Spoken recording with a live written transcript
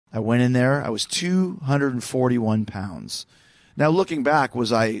I went in there. I was 241 pounds. Now, looking back,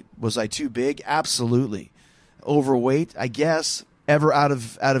 was I too big? Absolutely. Overweight? I guess. Ever out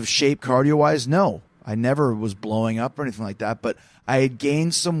of shape cardio-wise? No. I never was blowing up or anything like that, but I had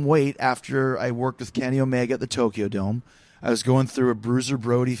gained some weight after I worked with Kenny Omega at the Tokyo Dome. I was going through a Bruiser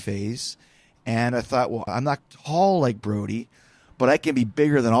Brody phase, and I thought, well, I'm not tall like Brody, but I can be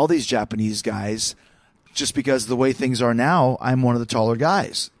bigger than all these Japanese guys. Just because the way things are now, I'm one of the taller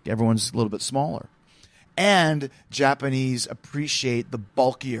guys. Everyone's a little bit smaller. And Japanese appreciate the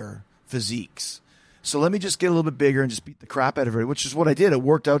bulkier physiques. So let me just get a little bit bigger and just beat the crap out of it, which is what I did. It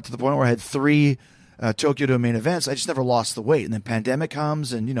worked out to the point where I had 3 Tokyo Dome main events. I just never lost the weight. And then pandemic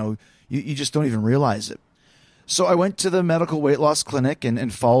comes and, you just don't even realize it. So I went to the medical weight loss clinic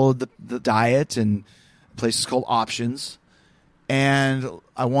and followed the diet and places called Options. And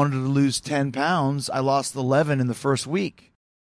I wanted to lose 10 pounds. I lost 11 in the first week.